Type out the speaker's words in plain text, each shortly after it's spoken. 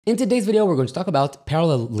In today's video, we're going to talk about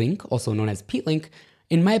ParallelLINQ, also known as PLINQ.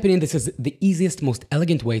 In my opinion, this is the easiest, most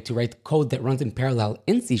elegant way to write code that runs in parallel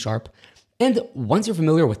in C#. And once you're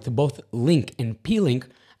familiar with both LINQ and PLINQ,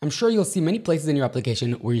 I'm sure you'll see many places in your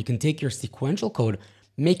application where you can take your sequential code,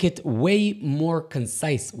 make it way more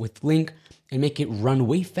concise with LINQ, and make it run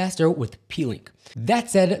way faster with PLINQ. That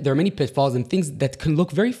said, there are many pitfalls and things that can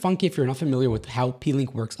look very funky if you're not familiar with how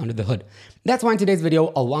PLINQ works under the hood. That's why in today's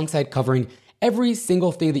video, alongside covering every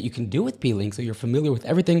single thing that you can do with PLINQ, so you're familiar with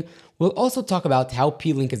everything, we'll also talk about how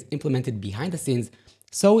PLINQ is implemented behind the scenes,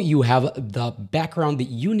 so you have the background that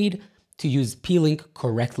you need to use PLINQ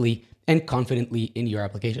correctly and confidently in your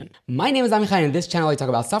application. My name is Amichai, and in this channel I talk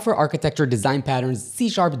about software architecture, design patterns,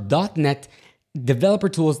 C#, .NET, developer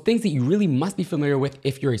tools, things that you really must be familiar with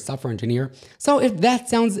if you're a software engineer. So if that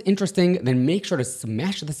sounds interesting, then make sure to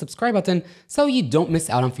smash the subscribe button so you don't miss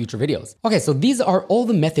out on future videos. Okay, so these are all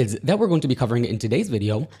the methods that we're going to be covering in today's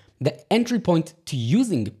video. The entry point to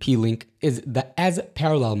using PLINQ is the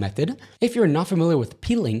AsParallel method. If you're not familiar with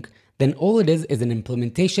PLINQ, then all it is an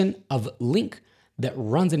implementation of LINQ that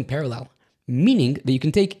runs in parallel, meaning that you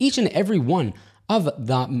can take each and every one of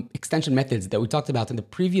the extension methods that we talked about in the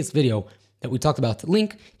previous video that we talked about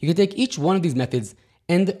LINQ. You can take each one of these methods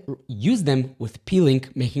and use them with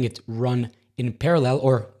PLINQ, making it run in parallel,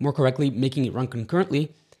 or more correctly, making it run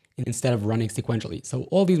concurrently instead of running sequentially. So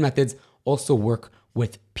all these methods also work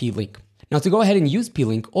with PLINQ. Now to go ahead and use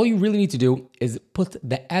PLINQ, all you really need to do is put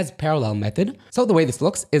the AsParallel method. So the way this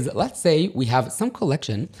looks is, let's say we have some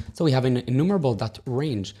collection. So we have an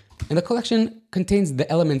enumerable.range, and the collection contains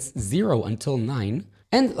the elements 0 until 9.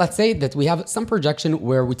 And let's say that we have some projection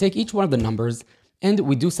where we take each one of the numbers and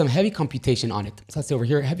we do some heavy computation on it. So let's say over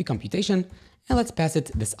here, heavy computation, and let's pass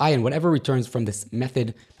it this I, and whatever returns from this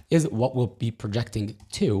method is what we'll be projecting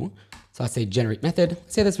to. So let's say generate method,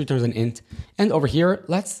 say this returns an int. And over here,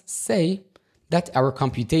 let's say that our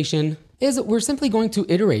computation is, we're simply going to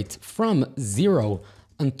iterate from 0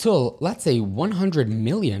 until, let's say, 100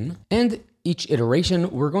 million. And each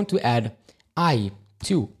iteration, we're going to add I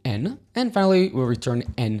to n, and finally we'll return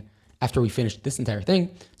n after we finish this entire thing.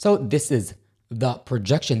 So this is the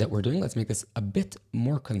projection that we're doing. Let's make this a bit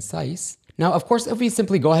more concise. Now, of course, if we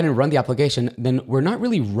simply go ahead and run the application, then we're not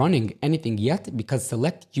really running anything yet because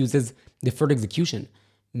select uses deferred execution,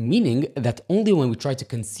 meaning that only when we try to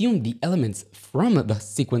consume the elements from the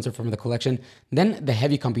sequence or from the collection, then the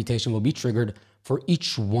heavy computation will be triggered for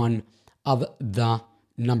each one of the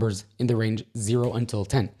numbers in the range 0 until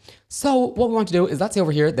 10. So what we want to do is, let's say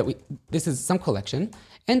over here that this is some collection,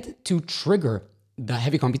 and to trigger the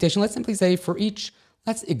heavy computation, let's simply say for each,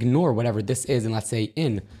 let's ignore whatever this is, and let's say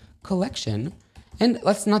in collection, and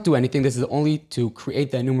let's not do anything. This is only to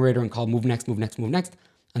create the enumerator and call move next, move next, move next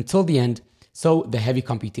until the end. So the heavy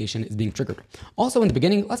computation is being triggered. Also in the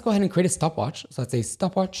beginning, let's go ahead and create a stopwatch. So let's say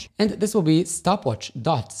stopwatch, and this will be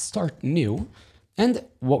stopwatch.startNew. And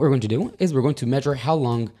what we're going to do is we're going to measure how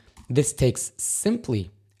long this takes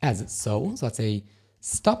simply as so. So let's say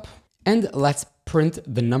stop, and let's print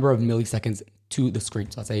the number of milliseconds to the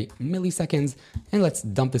screen. So let's say milliseconds, and let's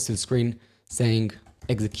dump this to the screen saying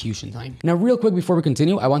execution time. Now, real quick before we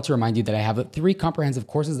continue, I want to remind you that I have 3 comprehensive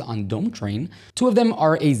courses on DomeTrain. 2 of them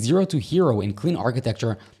are a 0 to hero in clean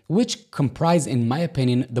architecture, which comprise, in my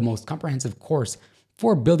opinion, the most comprehensive course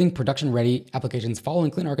for building production-ready applications following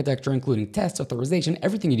clean architecture, including tests, authorization,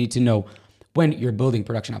 everything you need to know when you're building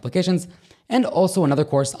production applications. And also another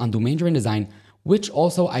course on domain-driven design, which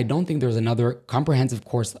also I don't think there's another comprehensive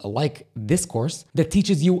course like this course that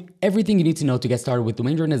teaches you everything you need to know to get started with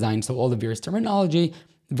domain-driven design. So all the various terminology,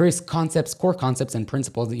 various concepts, core concepts, and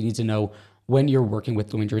principles that you need to know when you're working with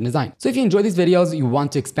domain-driven design. So if you enjoy these videos, you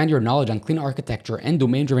want to expand your knowledge on clean architecture and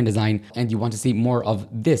domain-driven design, and you want to see more of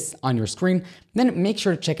this on your screen, then make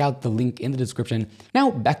sure to check out the link in the description.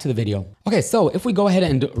 Now back to the video. Okay, so if we go ahead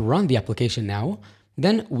and run the application now,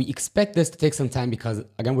 then we expect this to take some time because,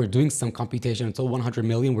 again, we're doing some computation until 100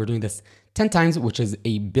 million. We're doing this 10 times, which is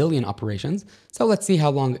a billion operations. So let's see how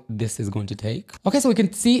long this is going to take. Okay, so we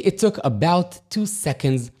can see it took about 2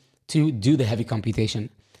 seconds to do the heavy computation.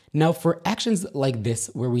 Now, for actions like this,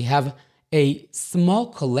 where we have a small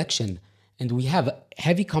collection and we have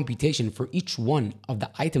heavy computation for each one of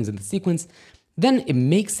the items in the sequence, then it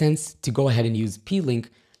makes sense to go ahead and use PLINQ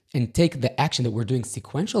and take the action that we're doing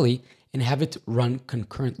sequentially and have it run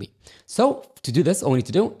concurrently. So to do this, all we need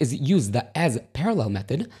to do is use the AsParallel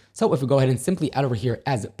method. So if we go ahead and simply add over here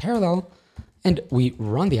AsParallel, and we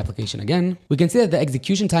run the application again, we can see that the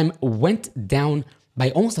execution time went down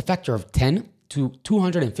by almost a factor of 10 to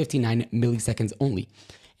 259 milliseconds only.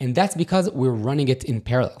 And that's because we're running it in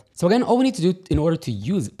parallel. So again, all we need to do in order to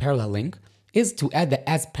use ParallelLINQ is to add the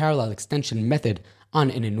AsParallel extension method on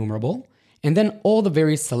an enumerable, and then all the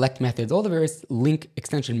various select methods, all the various LINQ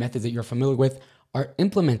extension methods that you're familiar with are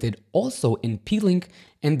implemented also in PLINQ,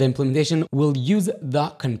 and the implementation will use the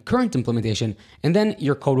concurrent implementation, and then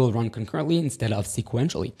your code will run concurrently instead of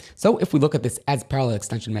sequentially. So if we look at this AsParallel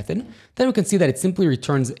extension method, then we can see that it simply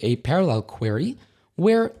returns a parallel query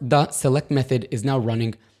where the select method is now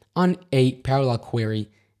running on a parallel query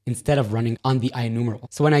instead of running on the IEnumerable.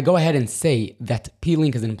 So when I go ahead and say that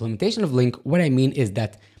PLINQ is an implementation of LINQ, what I mean is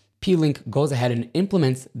that PLINQ goes ahead and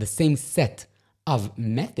implements the same set of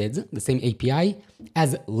methods, the same API,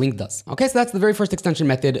 as LINQ does. Okay, so that's the very first extension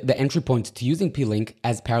method, the entry point to using PLINQ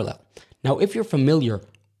AsParallel. Now, if you're familiar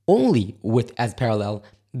only with AsParallel,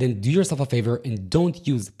 then do yourself a favor and don't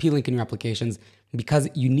use PLINQ in your applications, because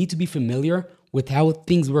you need to be familiar with how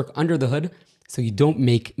things work under the hood so you don't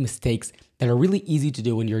make mistakes that are really easy to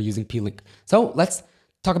do when you're using PLINQ. So let's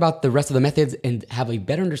talk about the rest of the methods and have a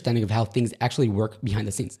better understanding of how things actually work behind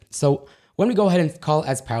the scenes. So when we go ahead and call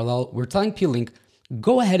AsParallel, we're telling PLINQ,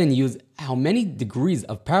 go ahead and use how many degrees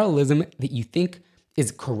of parallelism that you think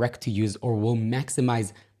is correct to use or will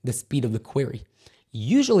maximize the speed of the query.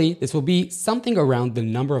 Usually, this will be something around the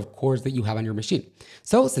number of cores that you have on your machine.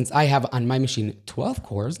 So since I have on my machine 12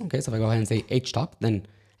 cores, okay, so if I go ahead and say htop, then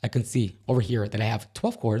I can see over here that I have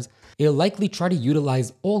 12 cores. It'll likely try to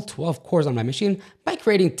utilize all 12 cores on my machine by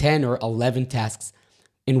creating 10 or 11 tasks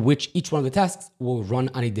in which each one of the tasks will run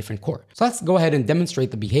on a different core. So let's go ahead and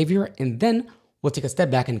demonstrate the behavior, and then we'll take a step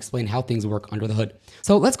back and explain how things work under the hood.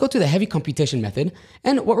 So let's go to the heavy computation method.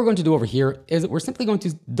 And what we're going to do over here is we're simply going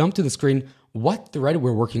to dump to the screen what thread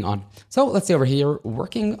we're working on. So let's say over here,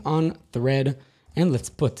 working on thread, and let's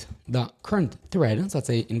put the current thread. So let's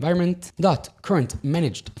say environment.current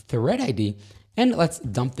managed thread ID, and let's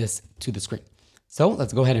dump this to the screen. So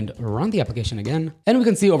let's go ahead and run the application again. And we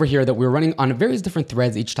can see over here that we're running on various different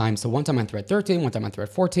threads each time. So one time on thread 13, one time on thread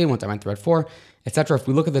 14, one time on thread 4, etc. If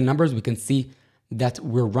we look at the numbers, we can see that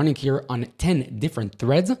we're running here on 10 different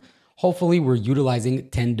threads. Hopefully we're utilizing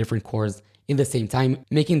 10 different cores in the same time,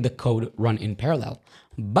 making the code run in parallel.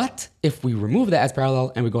 But if we remove the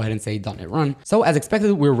AsParallel and we go ahead and say .NET run, so as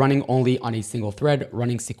expected, we're running only on a single thread,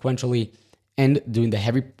 running sequentially and doing the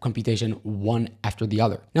heavy computation one after the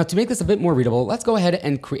other. Now, to make this a bit more readable, let's go ahead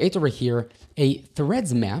and create over here a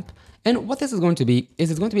threads map. And what this is going to be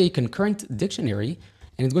is it's going to be a concurrent dictionary,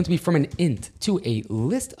 and it's going to be from an int to a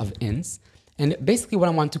list of ints. And basically what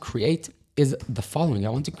I want to create is the following. I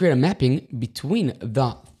want to create a mapping between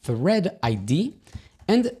the thread ID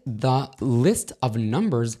and the list of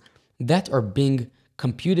numbers that are being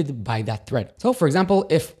computed by that thread. So for example,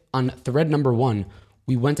 if on thread number 1,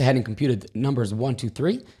 we went ahead and computed numbers 1, 2,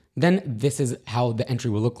 3, then this is how the entry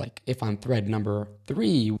will look like. If on thread number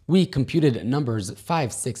 3, we computed numbers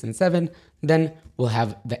 5, 6, and 7, then we'll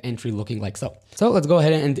have the entry looking like so. So let's go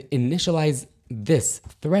ahead and initialize this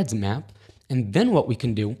threads map. And then what we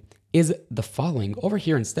can do is the following. Over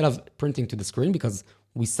here, instead of printing to the screen, because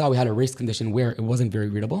we saw we had a race condition where it wasn't very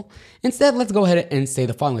readable, instead, let's go ahead and say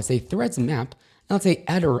the following. Let's say threads map, and let's say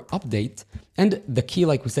add or update. And the key,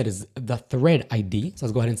 like we said, is the thread ID. So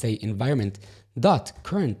let's go ahead and say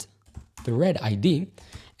environment.current thread ID.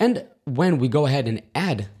 And when we go ahead and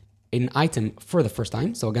add an item for the first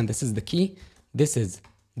time, so again, this is the key. This is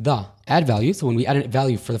the add value. So when we add a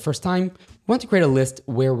value for the first time, we want to create a list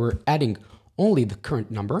where we're adding only the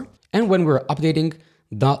current number. And when we're updating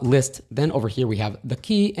the list, then over here we have the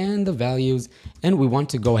key and the values, and we want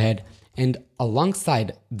to go ahead and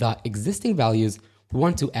alongside the existing values, we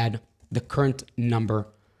want to add the current number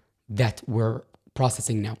that we're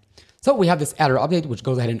processing now. So we have this add or update, which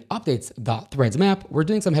goes ahead and updates the threads map. We're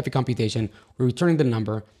doing some heavy computation. We're returning the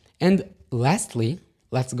number. And lastly,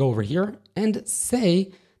 let's go over here and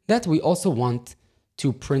say that we also want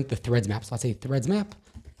to print the threads map. So let's say threads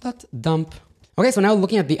map.dump. Okay, so now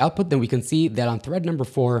looking at the output, then we can see that on thread number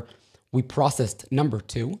 4, we processed number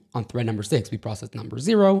 2. On thread number 6, we processed number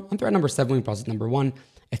 0. On thread number 7, we processed number 1,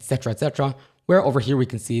 etc., etc. Where over here we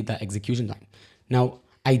can see the execution time. Now,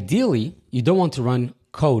 ideally, you don't want to run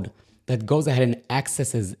code that goes ahead and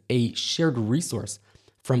accesses a shared resource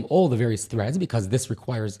from all the various threads, because this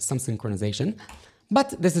requires some synchronization.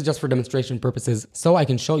 But this is just for demonstration purposes, so I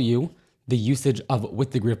can show you the usage of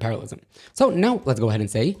WithDegreeOfParallelism. So now let's go ahead and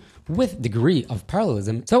say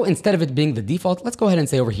WithDegreeOfParallelism. So instead of it being the default, let's go ahead and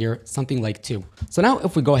say over here something like 2. So now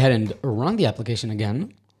if we go ahead and run the application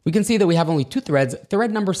again, we can see that we have only 2 threads.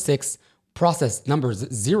 Thread number 6 processed numbers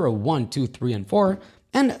 0, 1, 2, 3, and 4,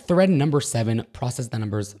 and thread number 7 processed the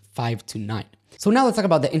numbers 5 to 9. So now let's talk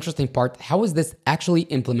about the interesting part. How is this actually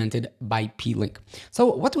implemented by PLINQ? So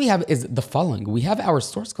what we have is the following. We have our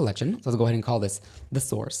source collection. So let's go ahead and call this the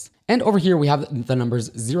source. And over here, we have the numbers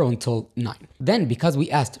 0 until 9. Then because we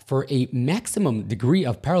asked for a maximum degree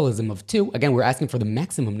of parallelism of 2, again, we're asking for the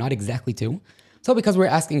maximum, not exactly 2. So because we're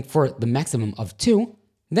asking for the maximum of 2,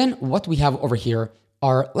 then what we have over here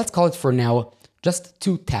are, let's call it for now, just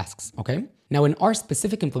 2 tasks, okay? Now in our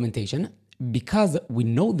specific implementation, because we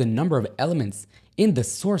know the number of elements in the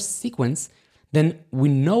source sequence, then we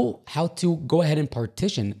know how to go ahead and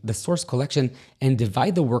partition the source collection and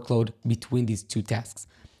divide the workload between these 2 tasks.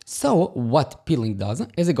 So what PLINQ does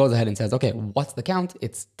is it goes ahead and says, okay, what's the count?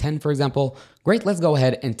 It's 10, for example. Great, let's go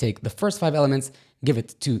ahead and take the first 5 elements, give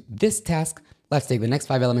it to this task. Let's take the next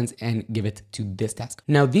 5 elements and give it to this task.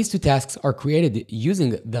 Now, these 2 tasks are created using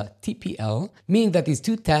the TPL, meaning that these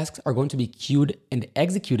 2 tasks are going to be queued and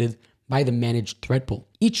executed by the managed thread pool.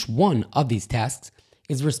 Each one of these tasks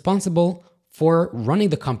is responsible for running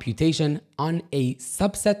the computation on a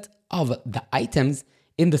subset of the items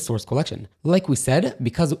in the source collection. Like we said,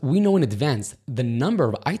 because we know in advance the number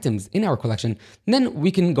of items in our collection, then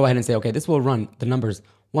we can go ahead and say, okay, this will run the numbers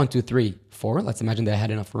 1, 2, 3, 4. Let's imagine that I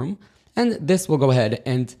had enough room. And this will go ahead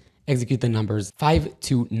and execute the numbers 5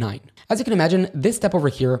 to 9. As you can imagine, this step over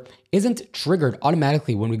here isn't triggered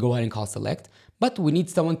automatically when we go ahead and call select, but we need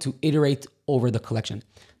someone to iterate over the collection.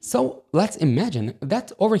 So let's imagine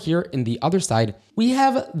that over here in the other side, we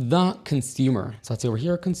have the consumer. So let's say over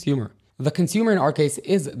here, consumer. The consumer in our case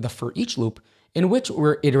is the for each loop in which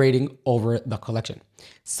we're iterating over the collection.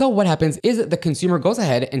 So what happens is the consumer goes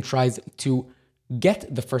ahead and tries to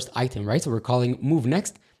get the first item, right? So we're calling move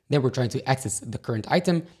next, then we're trying to access the current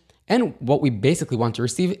item. And what we basically want to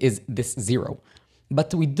receive is this 0,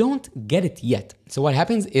 but we don't get it yet. So what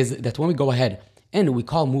happens is that when we go ahead and we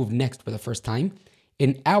call move next for the first time,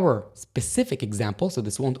 in our specific example, so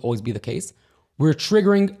this won't always be the case, we're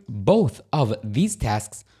triggering both of these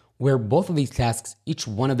tasks where both of these tasks, each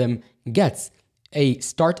one of them gets a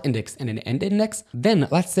start index and an end index. Then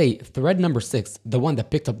let's say thread number 6, the one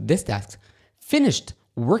that picked up this task, finished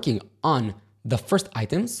working on the first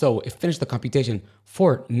item. So it finished the computation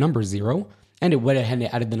for number 0, and it went ahead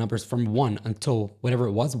and added the numbers from 1 until whatever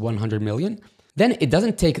it was, 100 million. Then it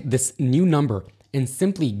doesn't take this new number and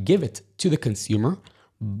simply give it to the consumer,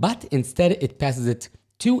 but instead it passes it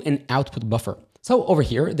to an output buffer. So over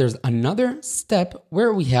here, there's another step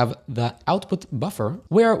where we have the output buffer,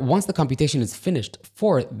 where once the computation is finished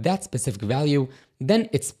for that specific value, then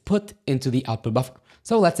it's put into the output buffer.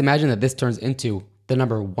 So let's imagine that this turns into the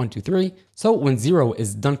number 1, 2, 3. So when 0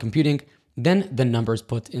 is done computing, then the number is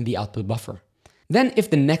put in the output buffer. Then if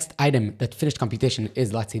the next item that finished computation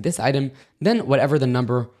is, let's say, this item, then whatever the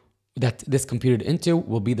number that this computed into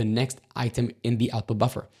will be the next item in the output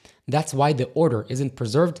buffer. That's why the order isn't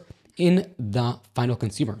preserved in the final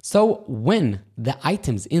consumer. So when the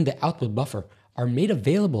items in the output buffer are made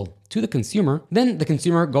available to the consumer, then the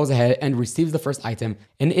consumer goes ahead and receives the first item.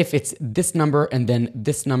 And if it's this number and then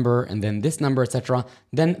this number and then this number, etc.,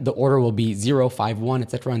 then the order will be 0, 5, 1,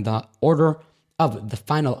 etc. And the order of the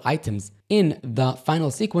final items in the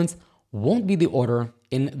final sequence won't be the order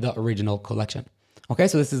in the original collection. Okay,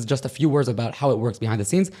 so this is just a few words about how it works behind the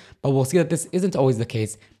scenes, but we'll see that this isn't always the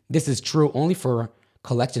case. This is true only for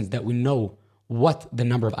collections that we know what the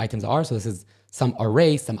number of items are. So this is some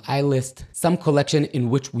array, some iList, some collection in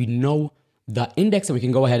which we know the index, and we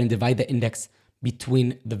can go ahead and divide the index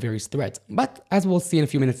between the various threads. But as we'll see in a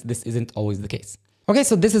few minutes, this isn't always the case. Okay,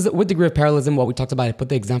 so this is with degree of parallelism, what we talked about. I put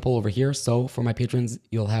the example over here. So for my patrons,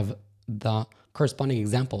 you'll have the corresponding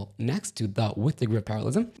example next to the with degree of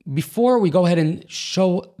parallelism. Before we go ahead and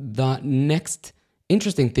show the next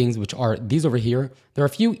interesting things, which are these over here, there are a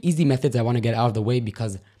few easy methods I want to get out of the way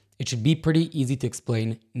because it should be pretty easy to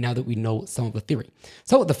explain now that we know some of the theory.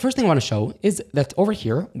 So the first thing I want to show is that over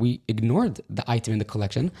here, we ignored the item in the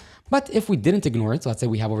collection, but if we didn't ignore it, so let's say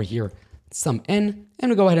we have over here some n, and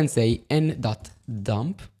we go ahead and say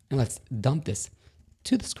n.dump, and let's dump this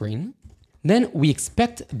to the screen, then we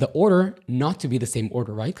expect the order not to be the same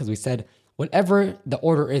order, right? Because we said whatever the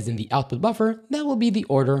order is in the output buffer, that will be the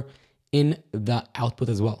order in the output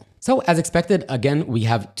as well. So as expected, again, we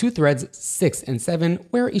have 2 threads, 6 and 7,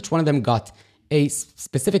 where each one of them got a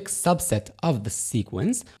specific subset of the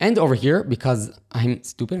sequence. And over here, because I'm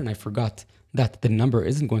stupid and I forgot that the number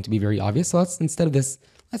isn't going to be very obvious, so let's, instead of this,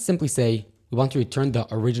 let's simply say we want to return the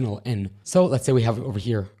original n. So let's say we have over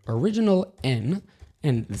here original n,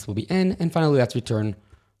 and this will be n, and finally let's return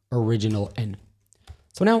original n.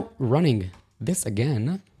 So now running this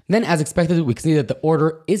again, then as expected, we can see that the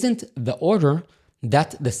order isn't the order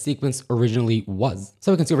that the sequence originally was.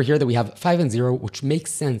 So we can see over here that we have 5 and 0, which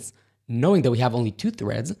makes sense knowing that we have only 2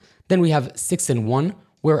 threads. Then we have 6 and 1,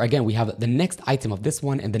 where again, we have the next item of this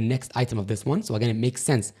one and the next item of this one. So again, it makes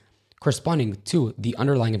sense corresponding to the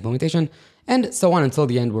underlying implementation, and so on until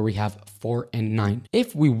the end where we have 4 and 9.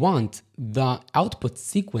 If we want the output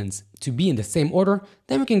sequence to be in the same order,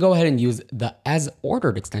 then we can go ahead and use the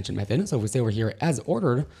AsOrdered extension method. So if we say over here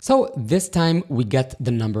AsOrdered, so this time we get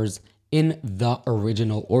the numbers in the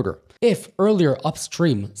original order. If earlier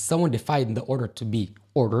upstream someone defined the order to be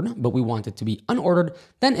ordered, but we want it to be unordered,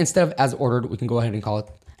 then instead of AsOrdered, we can go ahead and call it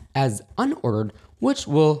AsUnordered, which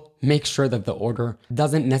will make sure that the order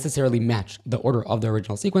doesn't necessarily match the order of the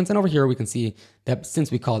original sequence. And over here, we can see that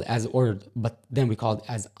since we called AsOrdered, but then we called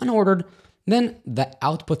AsUnordered, then the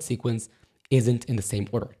output sequence isn't in the same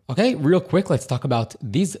order. Okay, real quick, let's talk about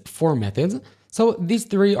these 4 methods. So these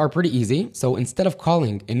 3 are pretty easy. So instead of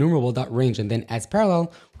calling enumerable.range and then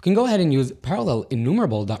AsParallel, we can go ahead and use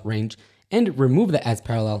ParallelEnumerable.Range and remove the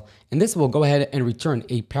AsParallel. And this will go ahead and return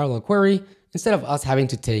a parallel query instead of us having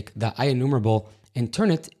to take the IEnumerable and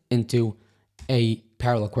turn it into a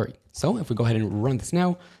parallel query. So if we go ahead and run this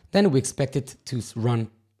now, then we expect it to run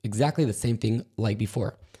exactly the same thing like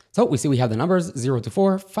before. So we see we have the numbers 0 to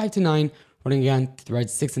 4, 5 to 9, running again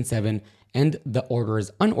threads 6 and 7, and the order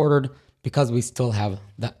is unordered because we still have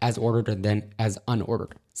the AsOrdered and then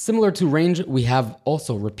AsUnordered. Similar to range, we have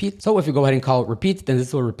also repeat. So if we go ahead and call repeat, then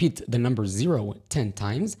this will repeat the number 0 10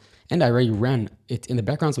 times. And I already ran it in the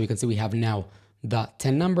background, so we can see we have now the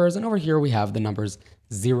 10 numbers, and over here we have the numbers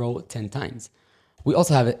 0 10 times. We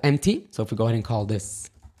also have empty, so if we go ahead and call this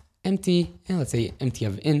empty, and let's say empty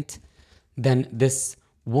of int, then this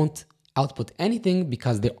won't output anything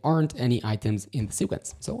because there aren't any items in the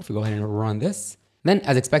sequence. So if we go ahead and run this, then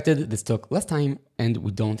as expected, this took less time and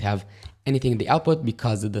we don't have anything in the output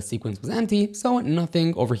because the sequence was empty, so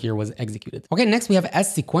nothing over here was executed. Okay, next we have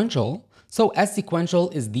AsSequential. So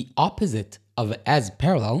AsSequential is the opposite of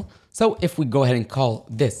AsParallel. So if we go ahead and call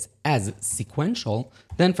this AsSequential,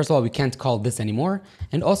 then first of all, we can't call this anymore.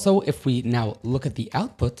 And also if we now look at the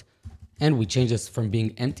output and we change this from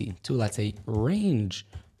being empty to, let's say, range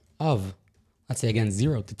of, let's say again,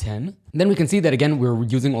 0 to 10, then we can see that again, we're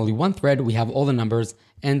using only 1 thread. We have all the numbers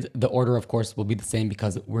and the order of course will be the same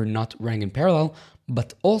because we're not running in parallel,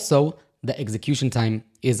 but also the execution time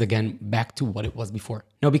is again back to what it was before.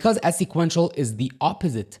 Now, because AsSequential is the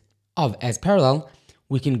opposite of AsParallel,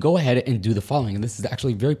 we can go ahead and do the following. And this is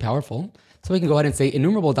actually very powerful. So we can go ahead and say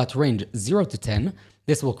enumerable.range 0 to 10.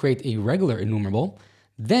 This will create a regular enumerable.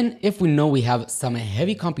 Then if we know we have some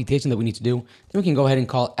heavy computation that we need to do, then we can go ahead and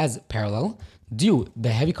call AsParallel, do the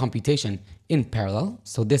heavy computation in parallel.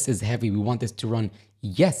 So this is heavy. We want this to run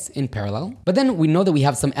yes in parallel. But then we know that we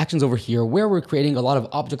have some actions over here where we're creating a lot of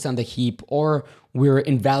objects on the heap, or we're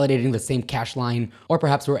invalidating the same cache line, or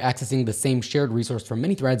perhaps we're accessing the same shared resource from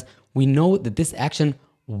many threads. We know that this action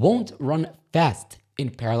won't run fast in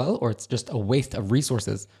parallel, or it's just a waste of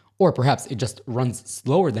resources, or perhaps it just runs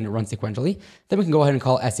slower than it runs sequentially. Then we can go ahead and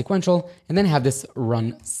call AsSequential and then have this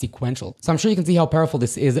run sequential. So I'm sure you can see how powerful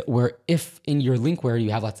this is, where if in your LINQ query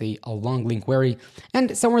you have, let's say, a long LINQ query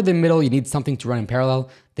and somewhere in the middle you need something to run in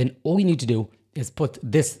parallel, then all you need to do is put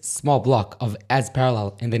this small block of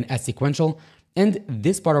AsParallel and then AsSequential, and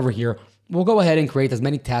this part over here will go ahead and create as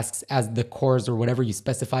many tasks as the cores or whatever you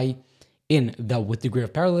specify in the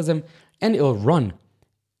WithDegreeOfParallelism, and it'll run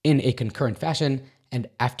in a concurrent fashion, and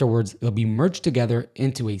afterwards they'll be merged together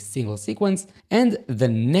into a single sequence, and the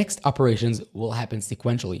next operations will happen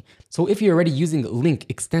sequentially. So if you're already using LINQ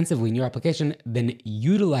extensively in your application, then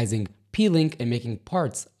utilizing PLINQ and making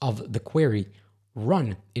parts of the query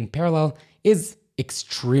run in parallel is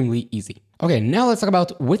extremely easy. Okay, now let's talk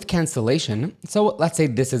about WithCancellation. So let's say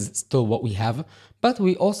this is still what we have, but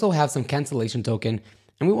we also have some cancellation token,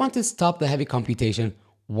 and we want to stop the heavy computation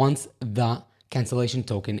once the cancellation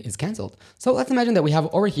token is canceled. So let's imagine that we have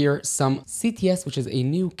over here some CTS, which is a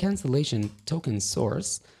new cancellation token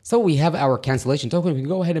source. So we have our cancellation token. We can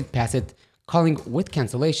go ahead and pass it, calling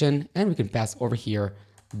WithCancellation, and we can pass over here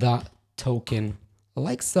the token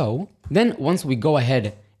like so. Then once we go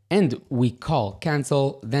ahead and we call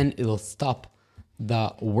cancel, then it'll stop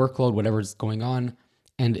the workload, whatever's going on,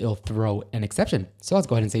 and it'll throw an exception. So let's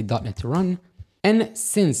go ahead and say .NET to run. And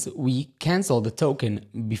since we canceled the token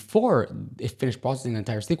before it finished processing the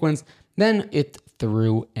entire sequence, then it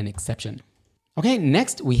threw an exception. Okay,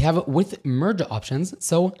 next we have WithMergeOptions.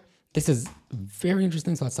 So this is very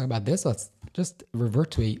interesting. So let's talk about this. Let's just revert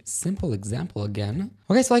to a simple example again.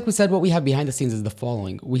 Okay, so like we said, what we have behind the scenes is the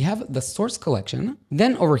following. We have the source collection.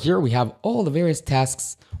 Then over here, we have all the various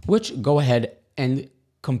tasks which go ahead and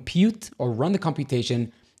compute or run the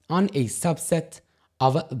computation on a subset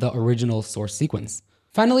of the original source sequence.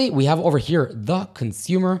 Finally, we have over here the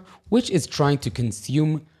consumer, which is trying to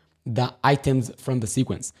consume the items from the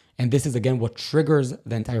sequence. And this is again what triggers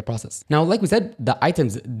the entire process. Now, like we said, the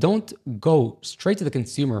items don't go straight to the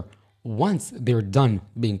consumer once they're done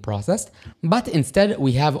being processed, but instead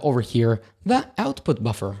we have over here the output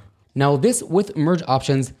buffer. Now, this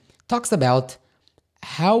WithMergeOptions talks about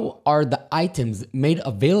how are the items made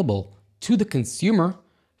available to the consumer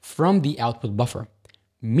from the output buffer.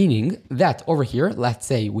 Meaning that over here, let's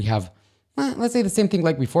say we have, let's say the same thing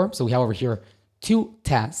like before. So we have over here 2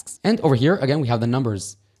 tasks. And over here, again, we have the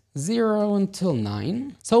numbers 0 until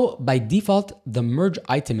 9. So by default, the merge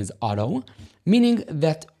item is auto, meaning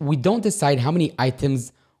that we don't decide how many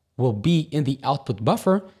items will be in the output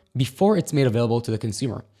buffer before it's made available to the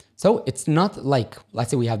consumer. So it's not like,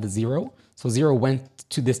 let's say we have the 0. So 0 went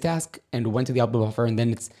to this task and went to the output buffer, and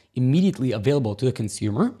then it's immediately available to the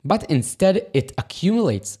consumer. But instead, it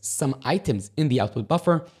accumulates some items in the output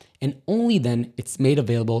buffer, and only then it's made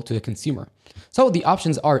available to the consumer. So the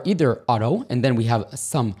options are either auto, and then we have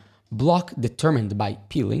some block determined by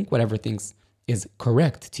PLINQ, whatever thinks is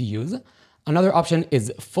correct to use. Another option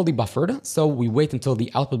is fully buffered. So we wait until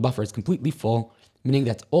the output buffer is completely full, meaning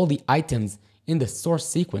that all the items in the source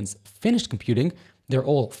sequence finished computing, they're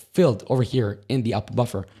all filled over here in the output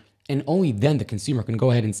buffer. And only then the consumer can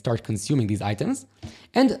go ahead and start consuming these items.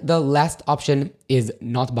 And the last option is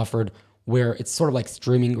not buffered, where it's sort of like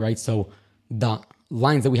streaming, right? So the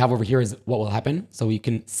lines that we have over here is what will happen. So you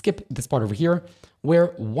can skip this part over here,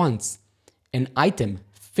 where once an item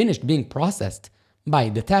finished being processed by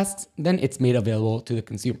the tasks, then it's made available to the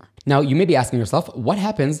consumer. Now, you may be asking yourself, what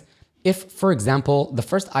happens if, for example, the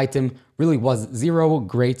first item really was 0,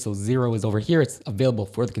 great, so 0 is over here, it's available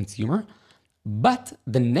for the consumer. But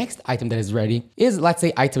the next item that is ready is, let's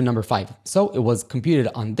say, item number 5. So it was computed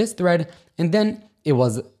on this thread, and then it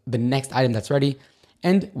was the next item that's ready.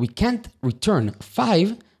 And we can't return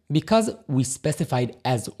 5 because we specified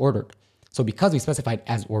as ordered. So because we specified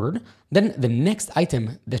as ordered, then the next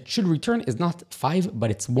item that should return is not 5, but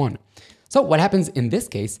it's 1. So what happens in this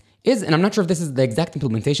case is, and I'm not sure if this is the exact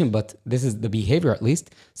implementation, but this is the behavior at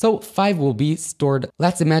least. So 5 will be stored,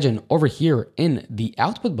 let's imagine, over here in the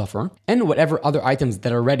output buffer, and whatever other items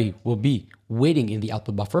that are ready will be waiting in the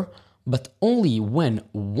output buffer. But only when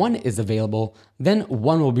 1 is available, then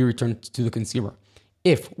 1 will be returned to the consumer.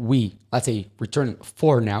 If we, let's say, return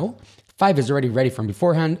 4 now, 5 is already ready from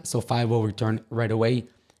beforehand, so 5 will return right away,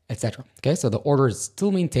 etc. Okay, so the order is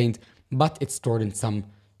still maintained, but it's stored in some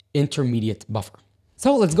intermediate buffer.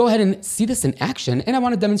 So let's go ahead and see this in action, and I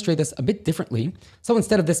want to demonstrate this a bit differently. So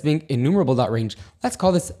instead of this being enumerable.range, let's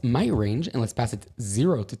call this myRange, and let's pass it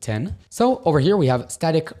 0 to 10. So over here we have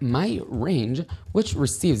static myRange, which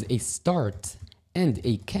receives a start and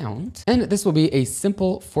a count. And this will be a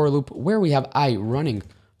simple for loop where we have I running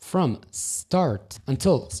from start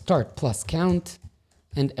until start plus count.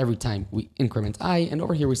 And every time we increment I, and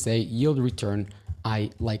over here we say yield return I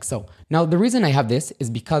like so. Now, the reason I have this is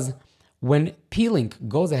because when PLINQ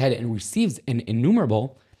goes ahead and receives an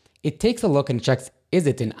enumerable, it takes a look and checks, is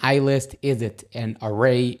it an I list? Is it an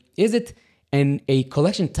array? Is it a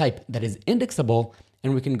collection type that is indexable?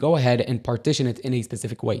 And we can go ahead and partition it in a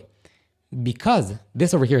specific way. Because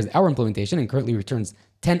this over here is our implementation and currently returns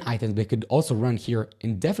 10 items, but it could also run here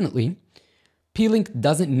indefinitely, PLINQ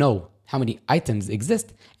doesn't know how many items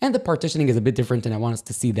exist, and the partitioning is a bit different, and I want us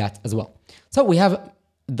to see that as well. So we have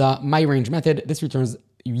the myRange method. This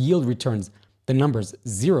yield returns the numbers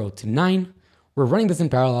 0 to 9. We're running this in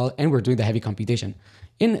parallel, and we're doing the heavy computation.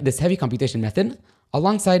 In this heavy computation method,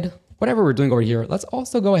 alongside whatever we're doing over here, let's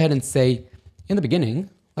also go ahead and say in the beginning,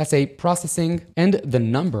 let's say processing and the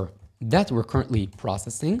number that we're currently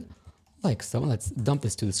processing, like so. Let's dump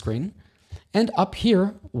this to the screen. And up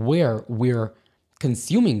here where we're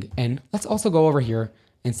consuming n, let's also go over here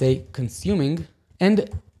and say consuming and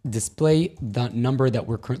display the number that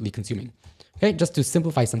we're currently consuming. Okay, just to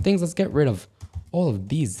simplify some things, let's get rid of all of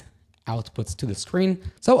these outputs to the screen.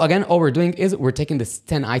 So again, all we're doing is we're taking this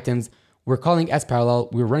 10 items, we're calling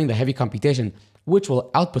AsParallel, we're running the heavy computation, which will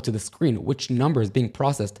output to the screen which number is being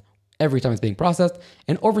processed every time it's being processed.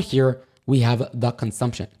 And over here, we have the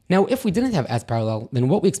consumption. Now, if we didn't have AsParallel, then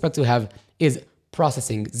what we expect to have is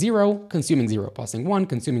processing 0, consuming 0, processing 1,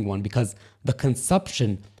 consuming 1, because the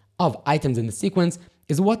consumption of items in the sequence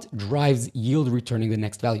is what drives yield returning the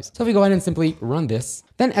next values. So if we go ahead and simply run this,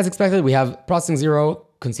 then as expected, we have processing 0,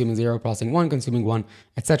 consuming 0, processing 1, consuming 1,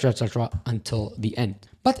 etc., until the end.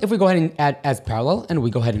 But if we go ahead and add AsParallel and we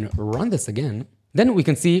go ahead and run this again, Then we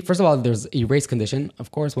can see, first of all, there's a race condition,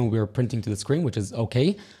 of course, when we're printing to the screen, which is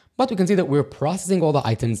okay. But we can see that we're processing all the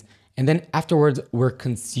items, and then afterwards, we're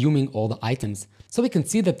consuming all the items. So we can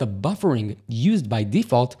see that the buffering used by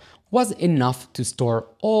default was enough to store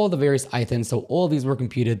all the various items. So all these were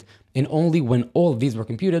computed, and only when all of these were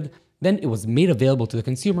computed, then it was made available to the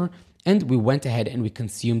consumer, and we went ahead and we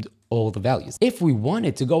consumed all the values. If we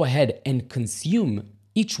wanted to go ahead and consume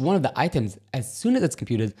each one of the items as soon as it's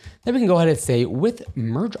computed, then we can go ahead and say with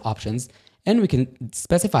merge options, and we can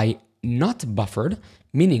specify not buffered,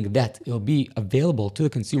 meaning that it'll be available to the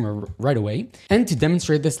consumer right away. And to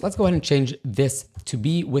demonstrate this, let's go ahead and change this to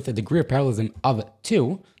be with a degree of parallelism of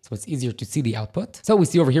 2, so it's easier to see the output. So we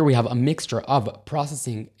see over here, we have a mixture of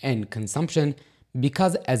processing and consumption,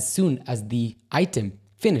 because as soon as the item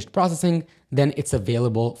finished processing, then it's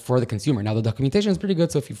available for the consumer. Now the documentation is pretty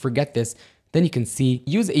good, so if you forget this, then you can see,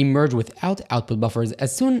 use a merge without output buffers.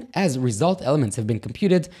 As soon as result elements have been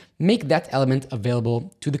computed, make that element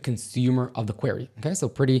available to the consumer of the query. Okay, so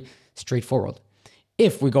pretty straightforward.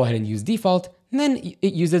 If we go ahead and use default, then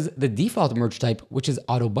it uses the default merge type, which is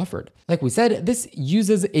auto buffered. Like we said, this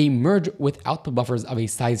uses a merge with output buffers of a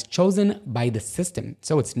size chosen by the system,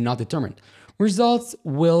 so it's not determined. Results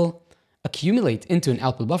will accumulate into an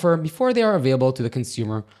output buffer before they are available to the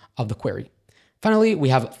consumer of the query. Finally, we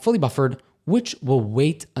have fully buffered, which will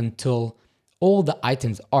wait until all the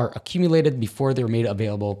items are accumulated before they're made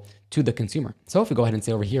available to the consumer. So if we go ahead and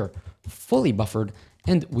say over here, fully buffered,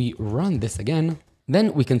 and we run this again,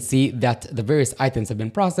 then we can see that the various items have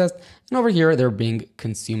been processed, and over here, they're being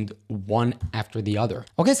consumed one after the other.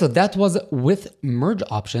 Okay, so that was with merge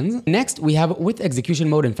options. Next, we have with execution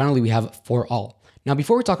mode, and finally, we have ForAll. Now,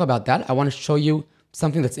 before we talk about that, I want to show you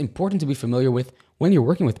something that's important to be familiar with when you're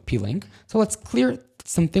working with PLINQ. So let's clear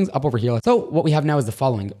some things up over here. So what we have now is the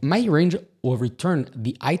following. My range will return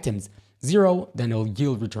the items 0, then it'll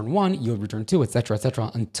yield return 1, yield return 2,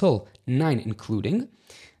 etc., until 9 including.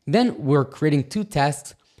 Then we're creating 2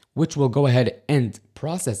 tasks, which will go ahead and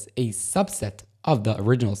process a subset of the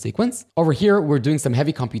original sequence. Over here, we're doing some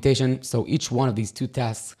heavy computation. So each one of these 2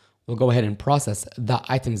 tasks will go ahead and process the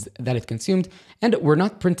items that it consumed. And we're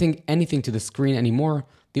not printing anything to the screen anymore.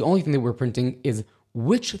 The only thing that we're printing is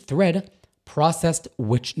which thread processed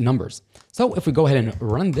which numbers. So if we go ahead and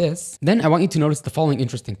run this, then I want you to notice the following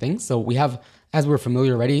interesting things. So we have, as we're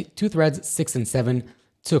familiar already, 2 threads, 6 and 7,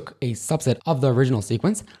 took a subset of the original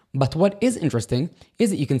sequence. But what is interesting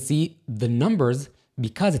is that you can see the numbers,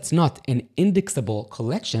 because it's not an indexable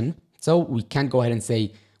collection. So we can't go ahead and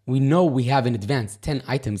say, we know we have in advance 10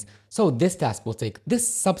 items. So this task will take this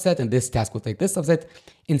subset and this task will take this subset.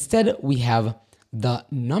 Instead, we have the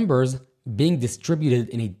numbers being distributed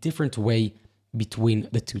in a different way between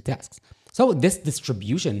the 2 tasks. So this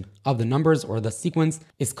distribution of the numbers or the sequence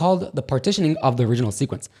is called the partitioning of the original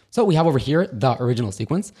sequence. So we have over here the original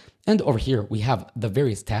sequence, and over here we have the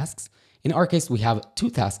various tasks. In our case, we have 2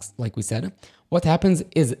 tasks, like we said. What happens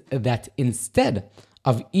is that instead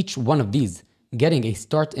of each one of these getting a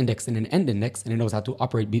start index and an end index, and it knows how to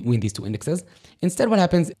operate between these 2 indexes, instead what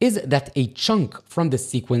happens is that a chunk from the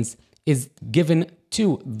sequence is given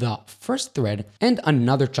to the first thread and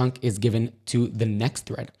another chunk is given to the next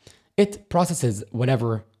thread. It processes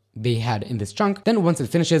whatever they had in this chunk. Then once it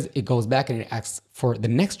finishes, it goes back and it asks for the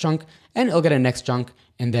next chunk, and it'll get a next chunk.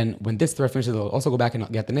 And then when this thread finishes, it'll also go back and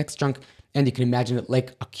get the next chunk. And you can imagine it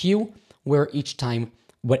like a queue where each time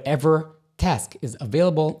whatever task is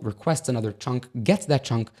available requests another chunk, gets that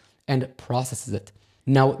chunk, and processes it.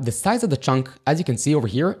 Now, the size of the chunk, as you can see over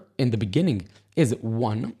here in the beginning, is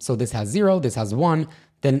 1. So this has 0, this has 1,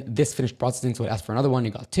 then this finished processing, so it asked for another one,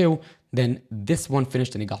 it got 2, then this one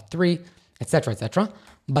finished and it got 3, etc., etc.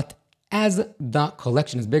 But as the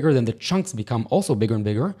collection is bigger, then the chunks become also bigger and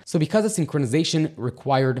bigger. So because the synchronization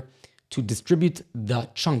required to distribute the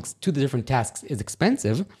chunks to the different tasks is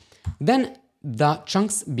expensive, then the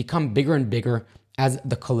chunks become bigger and bigger as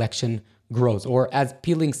the collection grows, or as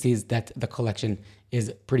PLINQ sees that the collection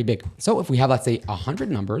is pretty big. So if we have, let's say, 100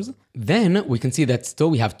 numbers, then we can see that still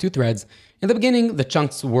we have 2 threads. In the beginning, the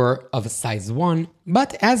chunks were of size 1,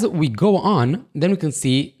 but as we go on, then we can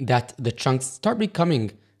see that the chunks start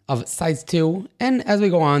becoming of size 2, and as we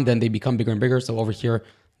go on, then they become bigger and bigger. So over here,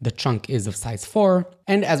 the chunk is of size 4,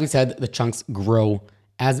 and as we said, the chunks grow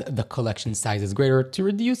as the collection size is greater to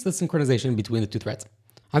reduce the synchronization between the 2 threads.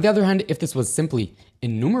 On the other hand, if this was simply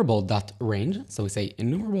enumerable.range, so we say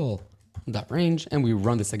enumerable.range, and we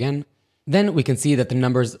run this again, then we can see that the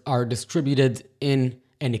numbers are distributed in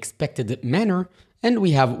an expected manner, and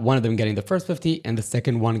we have one of them getting the first 50 and the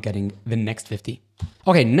second one getting the next 50.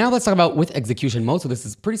 Okay, now let's talk about with execution mode. So this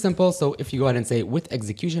is pretty simple. So if you go ahead and say with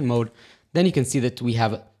execution mode, then you can see that we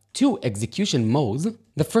have two execution modes.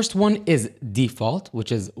 The first one is default,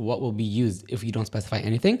 which is what will be used if you don't specify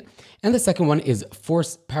anything. And the second one is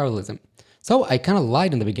force parallelism. So I kind of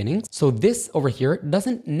lied in the beginning. So this over here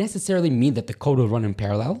doesn't necessarily mean that the code will run in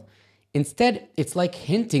parallel. Instead, it's like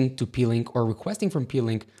hinting to PLINQ or requesting from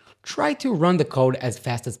PLINQ, try to run the code as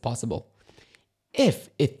fast as possible. If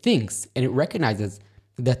it thinks and it recognizes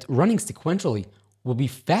that running sequentially will be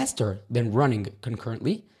faster than running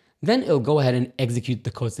concurrently, then it'll go ahead and execute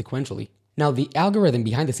the code sequentially. Now, the algorithm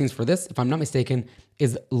behind the scenes for this, if I'm not mistaken,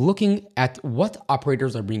 is looking at what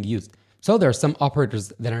operators are being used. So there are some operators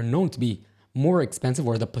that are known to be more expensive,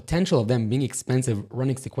 or the potential of them being expensive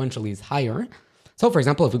running sequentially is higher. So for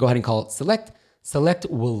example, if we go ahead and call select, select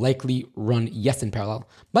will likely run yes in parallel.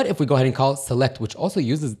 But if we go ahead and call select, which also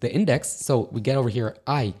uses the index, so we get over here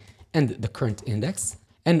I and the current index,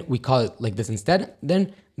 and we call it like this instead,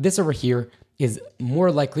 then this over here is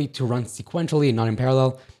more likely to run sequentially and not in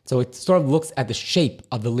parallel. So it sort of looks at the shape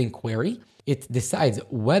of the LINQ query. It decides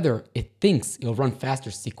whether it thinks it'll run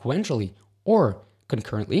faster sequentially or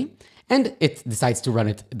concurrently, and it decides to run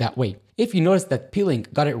it that way. If you notice that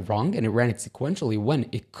PLINQ got it wrong and it ran it sequentially when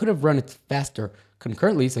it could have run it faster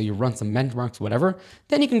concurrently, so you run some benchmarks, whatever,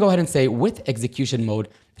 then you can go ahead and say with execution mode,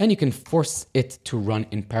 and you can force it to run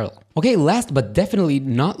in parallel. Okay, last but definitely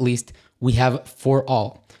not least, we have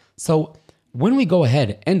ForAll. So when we go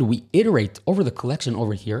ahead and we iterate over the collection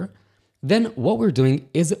over here, then what we're doing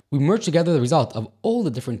is we merge together the result of all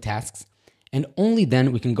the different tasks, and only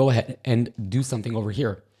then we can go ahead and do something over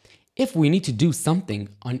here. If we need to do something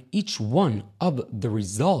on each one of the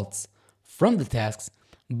results from the tasks,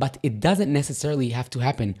 but it doesn't necessarily have to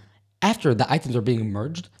happen after the items are being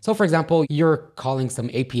merged. So for example, you're calling some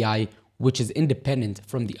API which is independent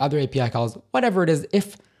from the other API calls, whatever it is.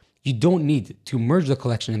 If you don't need to merge the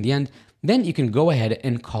collection in the end, then you can go ahead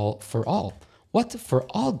and call ForAll. What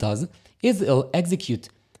ForAll does is it'll execute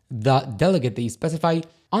the delegate that you specify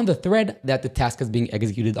on the thread that the task is being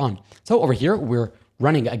executed on. So over here, we're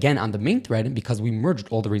running again on the main thread because we merged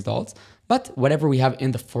all the results, but whatever we have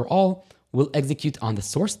in the ForAll will execute on the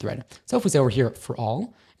source thread. So if we say over here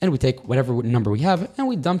ForAll, and we take whatever number we have and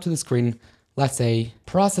we dump to the screen, let's say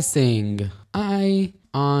processing I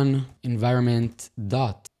on environment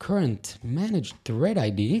dot current managed thread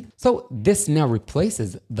ID. So this now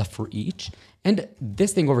replaces the for each, and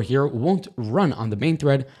this thing over here won't run on the main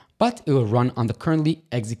thread, but it will run on the currently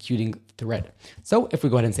executing thread. So if we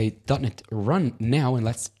go ahead and say .NET run now, and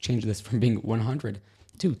let's change this from being 100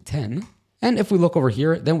 to 10. And if we look over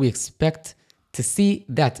here, then we expect to see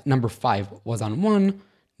that number 5 was on 1,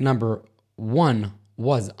 number 1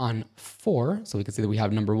 was on 4. So we can see that we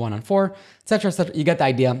have number 1 on 4, etc., etc. You get the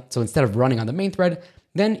idea. So instead of running on the main thread,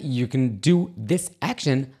 then you can do this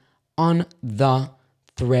action on the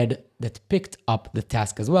thread that picked up the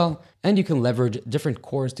task as well. And you can leverage different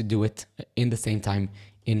cores to do it in the same time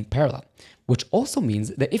in parallel, which also means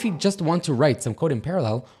that if you just want to write some code in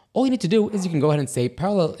parallel, all you need to do is you can go ahead and say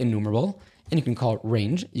ParallelEnumerable, and you can call it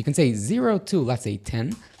range. You can say 0 to, let's say 10,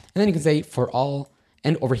 and then you can say ForAll,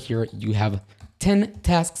 and over here you have 10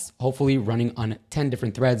 tasks, hopefully running on 10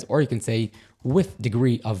 different threads, or you can say with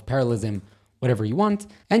degree of parallelism, whatever you want,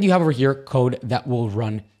 and you have over here code that will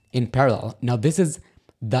run in parallel. Now this is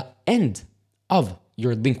the end of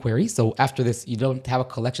your LINQ query. So after this, you don't have a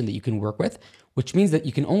collection that you can work with, which means that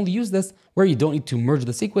you can only use this where you don't need to merge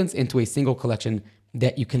the sequence into a single collection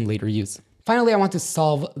that you can later use. Finally, I want to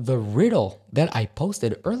solve the riddle that I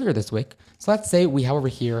posted earlier this week. So let's say we have over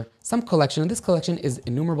here some collection, and this collection is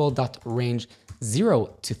enumerable.range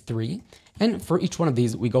 0 to 3. And for each one of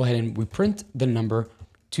these, we go ahead and we print the number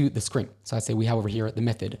to the screen. So I say we have over here the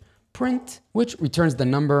method print, which returns the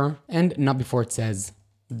number, and not before it says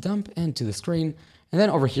dump into the screen. And then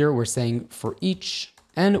over here, we're saying for each,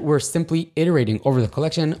 and we're simply iterating over the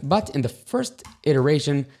collection. But in the first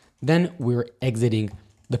iteration, then we're exiting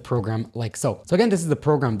the program like so. So again, this is the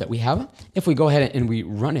program that we have. If we go ahead and we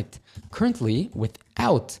run it currently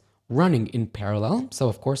without running in parallel, so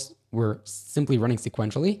of course, we're simply running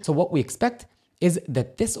sequentially. So what we expect is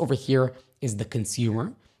that this over here is the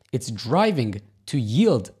consumer. It's driving to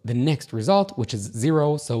yield the next result, which is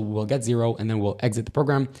 0. So we'll get 0 and then we'll exit the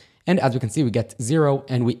program. And as we can see, we get 0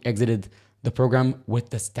 and we exited the program with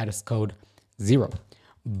the status code 0.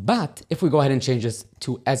 But if we go ahead and change this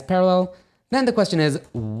to AsParallel, then the question is,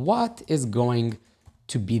 what is going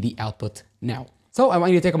to be the output now? So I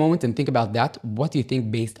want you to take a moment and think about that. What do you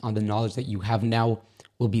think, based on the knowledge that you have now,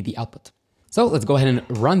 will be the output? So let's go ahead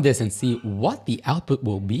and run this and see what the output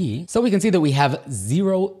will be. So we can see that we have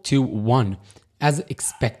 0 to 1. as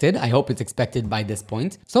expected. I hope it's expected by this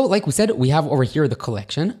point. So like we said, we have over here the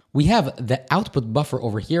collection, we have the output buffer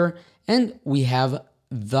over here, and we have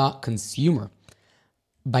the consumer.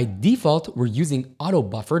 By default, we're using auto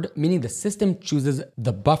buffered, meaning the system chooses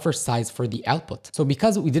the buffer size for the output. So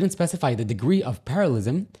because we didn't specify the degree of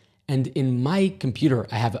parallelism, and in my computer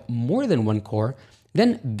I have more than one core,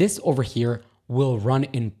 then this over here will run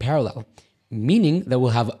in parallel, meaning that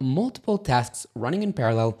we'll have multiple tasks running in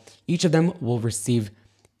parallel. Each of them will receive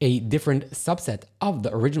a different subset of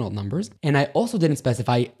the original numbers. And I also didn't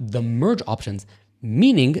specify the merge options,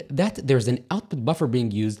 meaning that there's an output buffer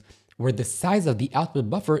being used where the size of the output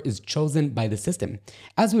buffer is chosen by the system.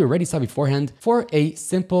 As we already saw beforehand, for a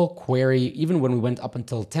simple query, even when we went up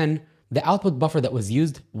until 10, the output buffer that was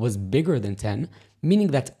used was bigger than 10, meaning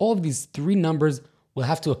that all of these three numbers will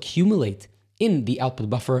have to accumulate in the output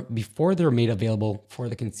buffer before they're made available for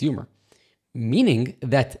the consumer. Meaning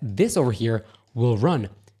that this over here will run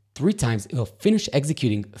 3 times, it'll finish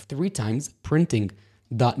executing 3 times, printing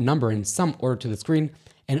the number in some order to the screen,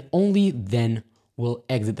 and only then will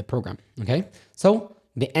exit the program, okay? So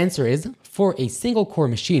the answer is, for a single core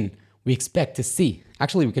machine, we expect to see,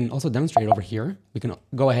 actually we can also demonstrate it over here. We can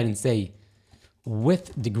go ahead and say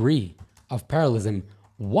with degree of parallelism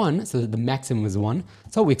 1, so that the maximum is 1.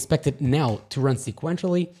 So we expect it now to run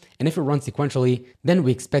sequentially, and if it runs sequentially, then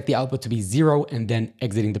we expect the output to be 0 and then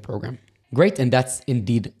exiting the program. Great, and that's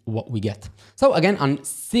indeed what we get. So again, on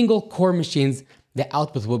single core machines, the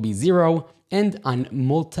output will be 0, and on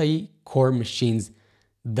multi-core machines,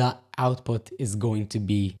 the output is going to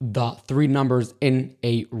be the 3 numbers in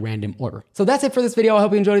a random order. So that's it for this video. I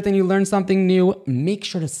hope you enjoyed it and you learned something new. Make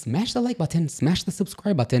sure to smash the like button, smash the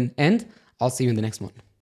subscribe button, and I'll see you in the next one.